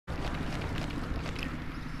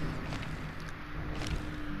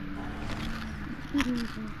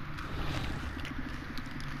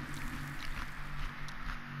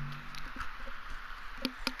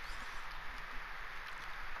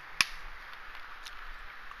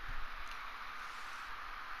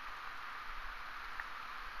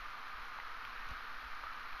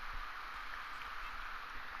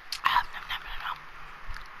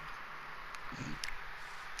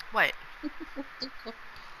What?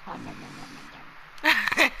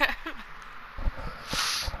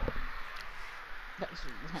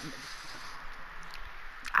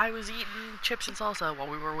 I was eating chips and salsa while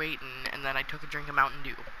we were waiting, and then I took a drink of Mountain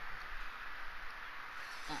Dew.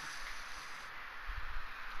 Oh.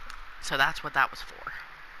 So that's what that was for.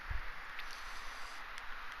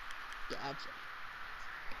 Gotcha.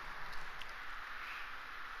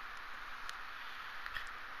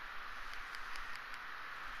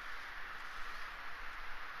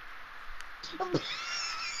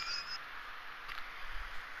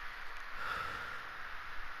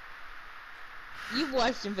 You've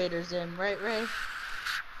watched Invader Zim, right, Ray?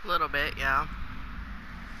 A little bit, yeah.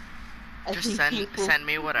 Just send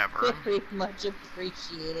me whatever. Very much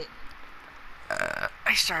appreciate it.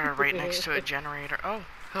 I started right next to a generator. Oh,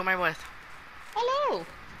 who am I with? Hello.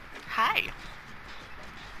 Hi.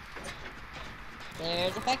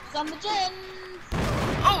 There's effects on the gens.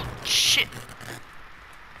 Oh, shit.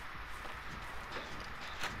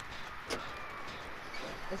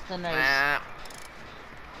 It's the nurse.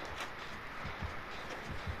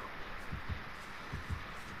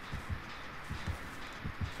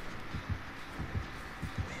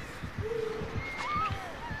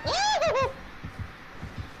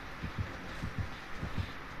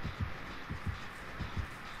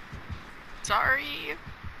 Sorry.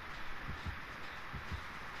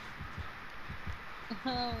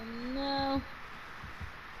 Oh no.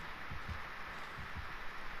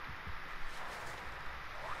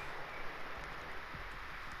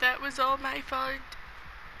 That was all my fault.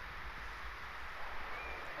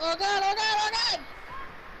 Oh god, oh god, oh god!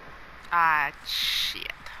 Ah,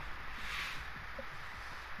 shit.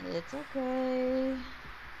 It's okay.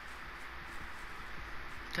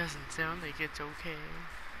 Doesn't sound like it's okay.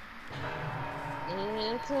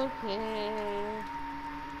 It's okay.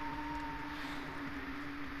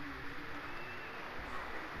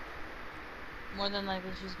 More than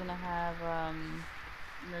likely she's gonna have,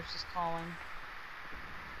 nurses calling.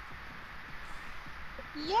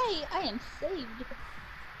 Yay, I am saved.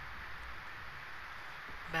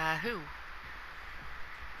 By who?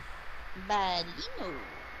 By Lino.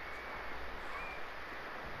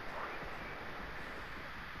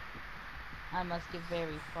 I must get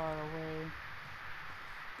very far away.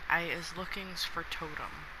 I is lookings for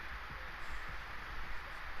totem.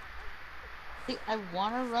 See, I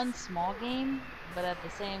want to run small game, but at the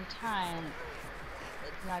same time,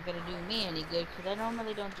 it's not gonna do me any good because I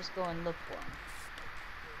normally don't just go and look for them.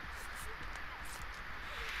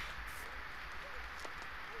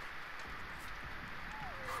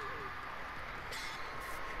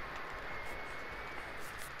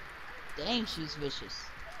 Dang, she's vicious.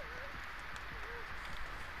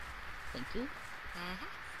 Thank you.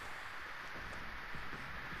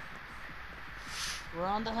 We're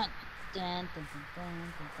on the hunt. Dun, dun, dun,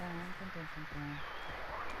 dun, dun, dun, dun, dun, dun.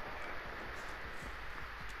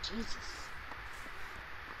 Jesus.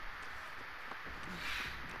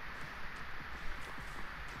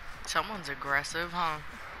 Someone's aggressive, huh?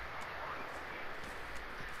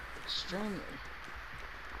 Extremely.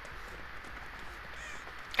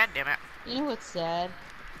 God damn it. You know what's sad?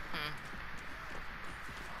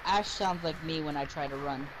 Ash sounds like me when I try to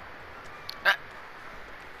run.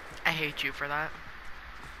 I hate you for that.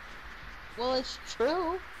 Well, it's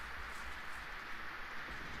true.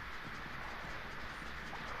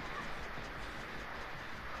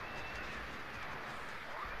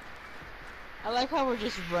 I like how we're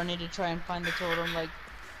just running to try and find the totem, like,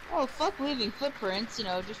 oh, fuck leaving footprints, you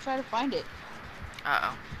know, just try to find it.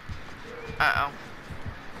 Uh-oh. Uh-oh.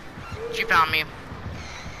 She found me.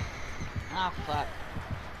 Ah, fuck.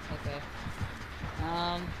 Okay.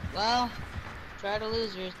 Well, try to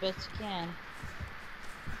lose her as best you can.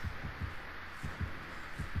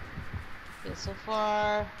 Okay, so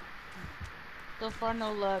far,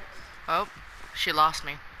 no luck. Oh, she lost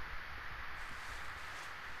me.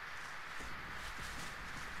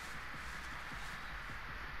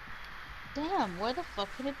 Damn, where the fuck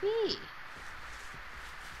could it be?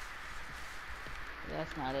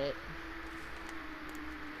 That's not it.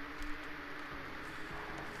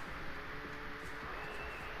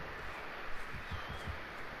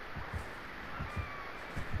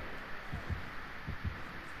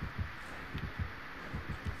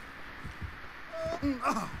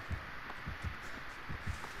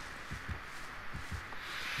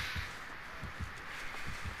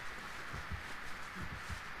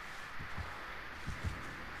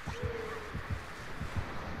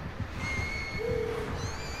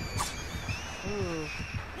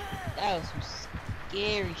 was some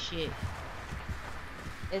scary shit.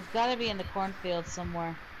 It's gotta be in the cornfield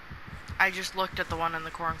somewhere. I just looked at the one in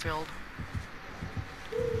the cornfield.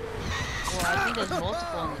 Well, I think there's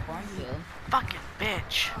multiple in the cornfield. Fucking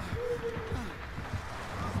bitch.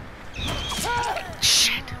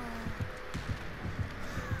 Shit.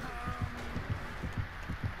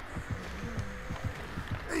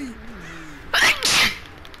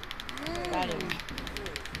 Got him.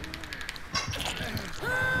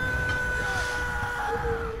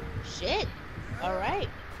 Shit. All right.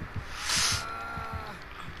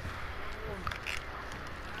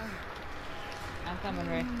 I'm coming,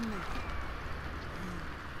 Ray.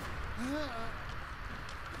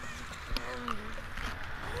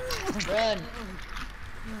 Run.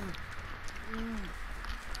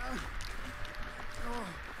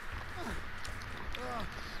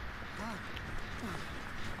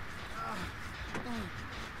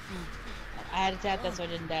 I had to tap that so I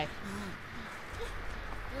didn't die.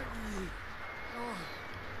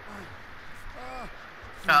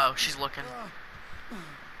 Uh oh, she's looking.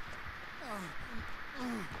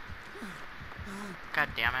 God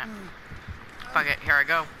damn it. Fuck it, here I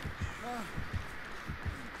go.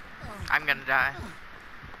 I'm gonna die.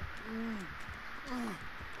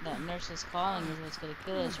 That nurse is calling is what's gonna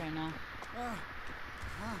kill us right now.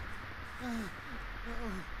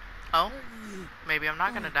 Oh? Maybe I'm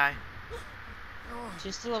not gonna die.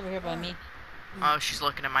 She's still over here by me. Oh, she's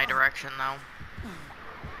looking in my direction though.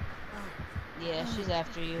 Yeah, she's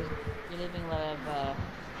after you. You're leaving a lot of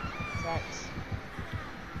tracks.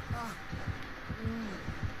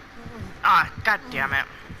 Ah, god damn it.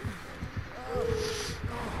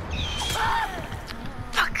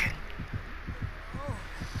 Fuck.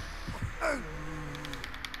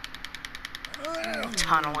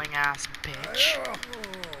 Tunneling ass bitch.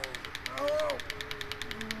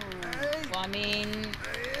 Well, I mean,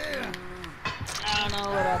 I don't know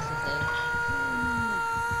what else to say.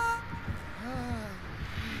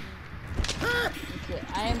 Okay,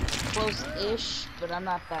 I am close-ish, but I'm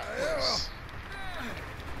not that close.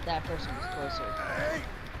 That person is closer.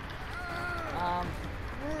 Alright,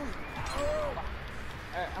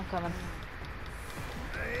 I'm coming.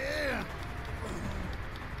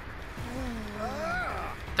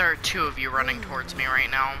 There are two of you running towards me right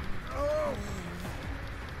now.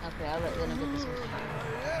 Okay, I'll let Lena get this one.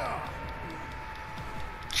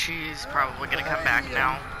 She's probably gonna come back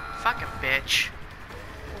now. Fucking bitch.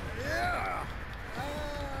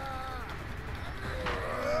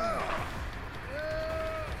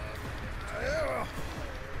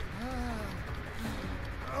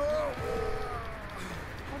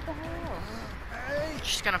 What the hell?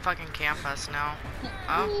 She's gonna fucking camp us now.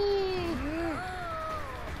 Oh.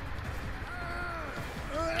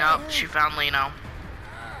 Nope, she found Lino.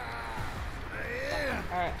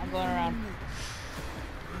 Alright, I'm going around.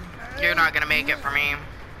 You're not gonna make it for me.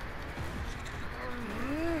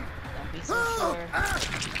 Don't be so sure.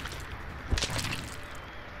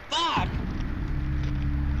 Fuck!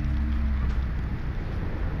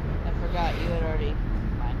 I forgot you had already.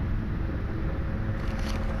 Fine.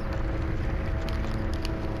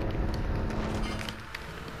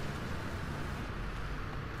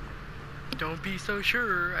 Don't be so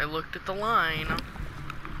sure. I looked at the line.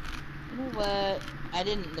 You know what? I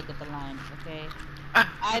didn't look at the line, okay?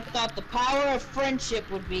 I thought the power of friendship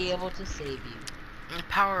would be able to save you. The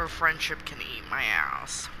power of friendship can eat my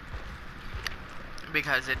ass.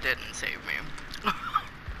 Because it didn't save me.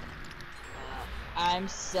 I'm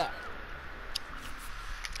sorry.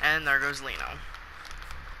 And there goes Lino.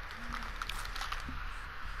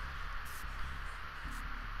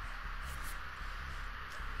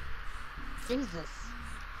 Jesus.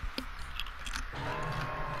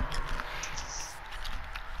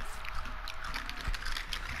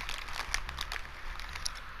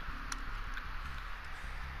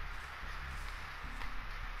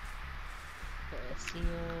 Okay,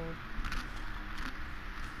 here.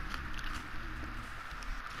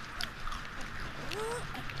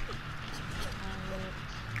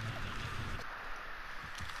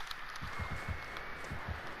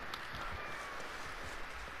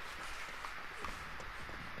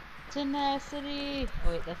 Tenacity!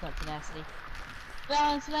 Oh wait, that's not tenacity.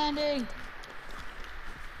 Balance landing!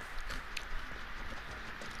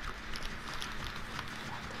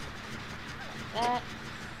 That.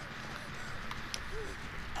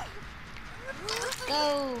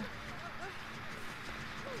 Go!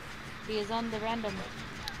 He is on the random.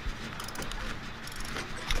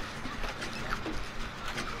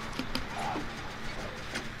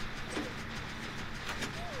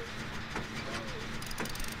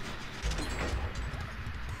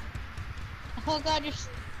 Oh god, you're...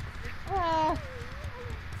 Ah.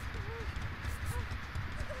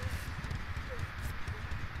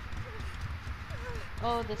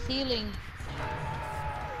 Oh, the ceiling.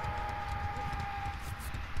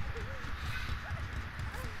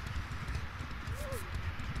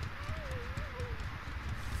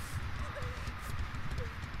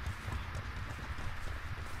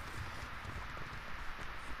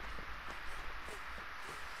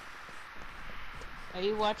 Are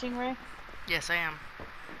you watching, Ray? Yes, I am.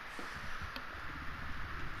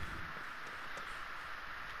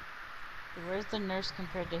 Where's the nurse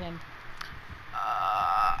compared to him?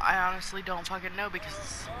 I honestly don't fucking know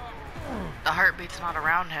because the heartbeat's not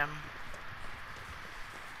around him.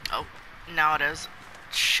 Oh, now it is.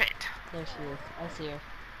 Shit. There she is. I see her.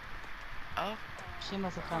 Oh. She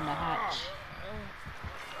must have found the hatch.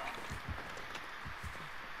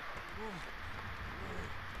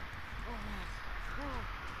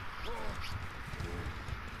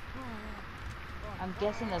 I'm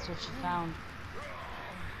guessing that's what she found.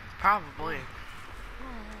 Probably.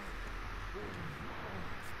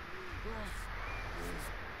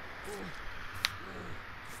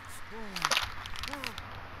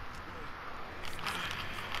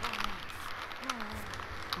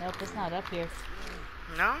 Nope, it's not up here.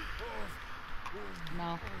 No?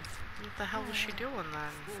 No. What the hell was she doing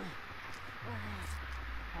then?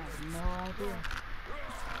 I have no idea.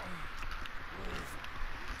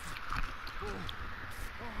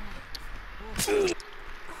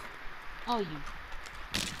 Oh, you.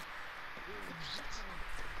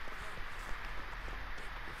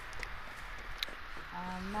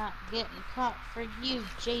 I'm not getting caught for you,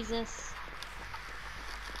 Jesus.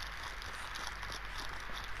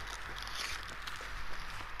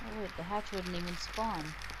 Oh wait, the hatch wouldn't even spawn.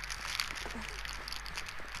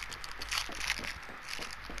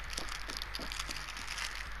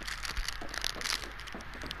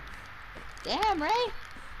 Damn, Ray!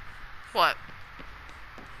 What?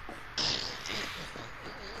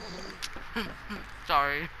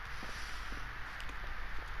 Sorry.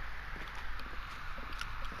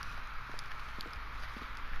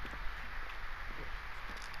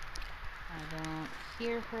 I don't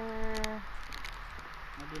hear her.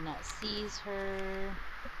 I do not seize her.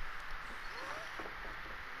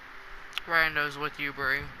 Rando's with you,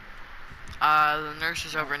 Brie. The nurse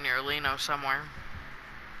is over near Lino somewhere.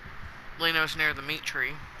 Lino's near the meat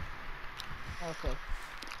tree. Okay.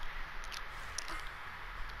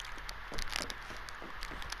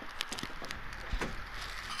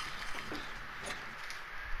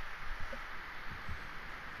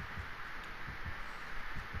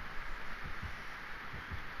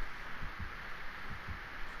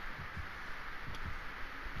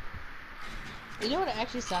 You know what it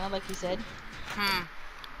actually sounded like you said?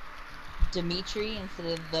 Dimitri instead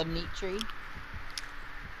of the meat tree.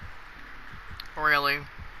 Really?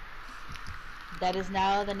 That is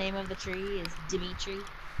now the name of the tree, is Dimitri.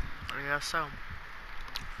 I guess so.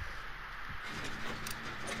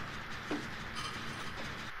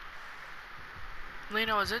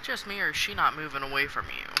 Lino, is it just me or is she not moving away from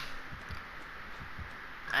you?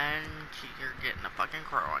 And you're getting a fucking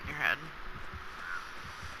crow on your head.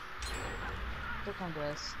 They'll come to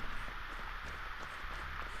us.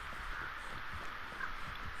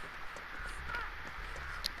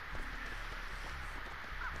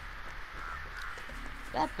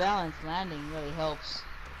 That balanced landing really helps.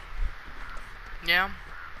 Yeah?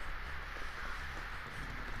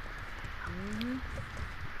 Mm-hmm.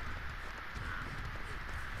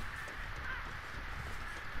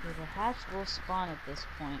 Yeah, the hatch will spawn at this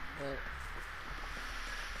point, but...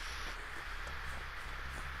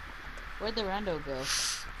 Where'd the rando go?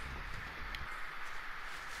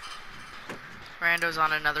 Rando's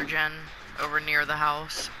on another gen over near the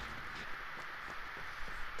house.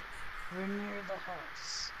 We're near the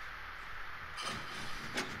house.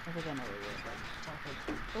 I think I know where you're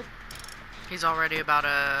talking. Oop. He's already about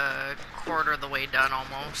a quarter of the way done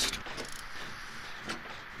almost.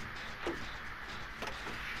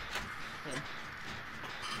 Okay.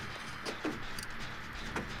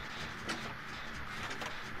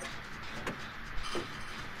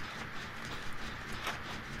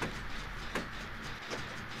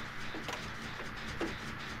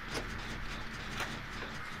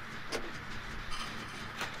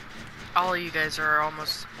 All you guys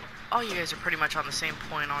are pretty much on the same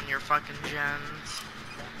point on your fucking gens.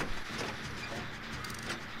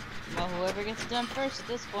 Well, whoever gets done first at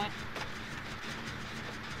this point.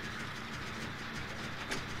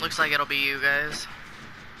 Looks like it'll be you guys.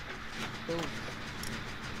 Ooh.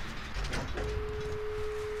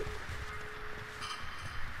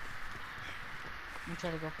 I'm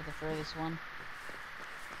trying to go for the furthest one.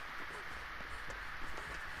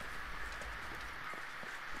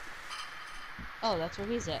 Oh, that's where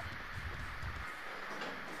he's at.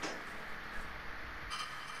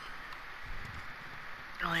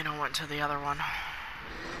 Lino went to the other one.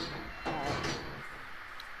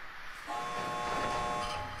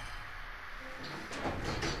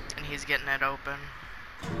 And he's getting it open.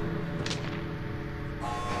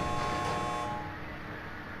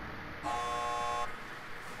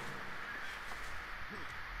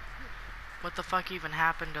 What the fuck even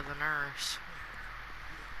happened to the nurse?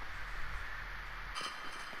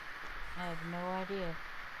 I have no idea.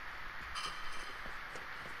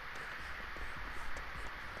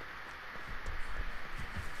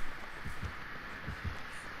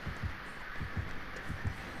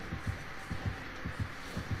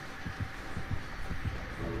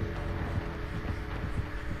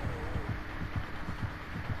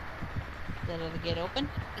 Did it ever get open?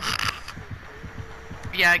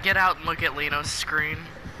 Yeah, get out and look at Lino's screen.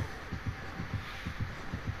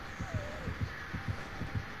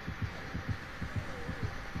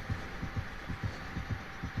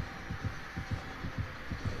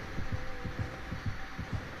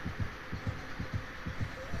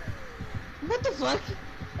 What the fuck?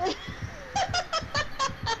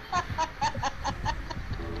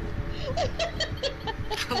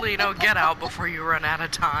 Lino, get out before you run out of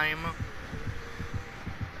time.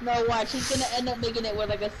 No, watch. He's gonna end up making it with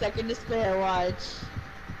like a second to spare. Watch.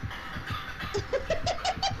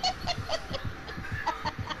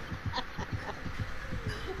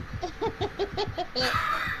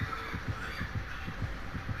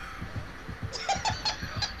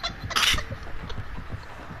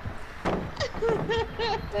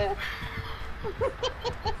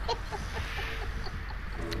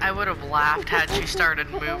 I would have laughed had she started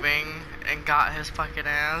moving and got his fucking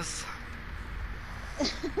ass.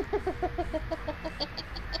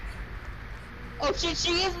 Oh shit,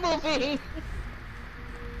 she is moving!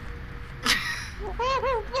 What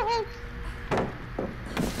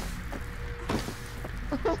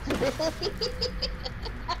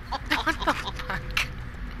the fuck?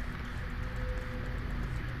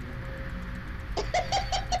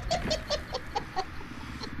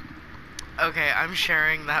 Okay, I'm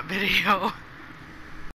sharing that video.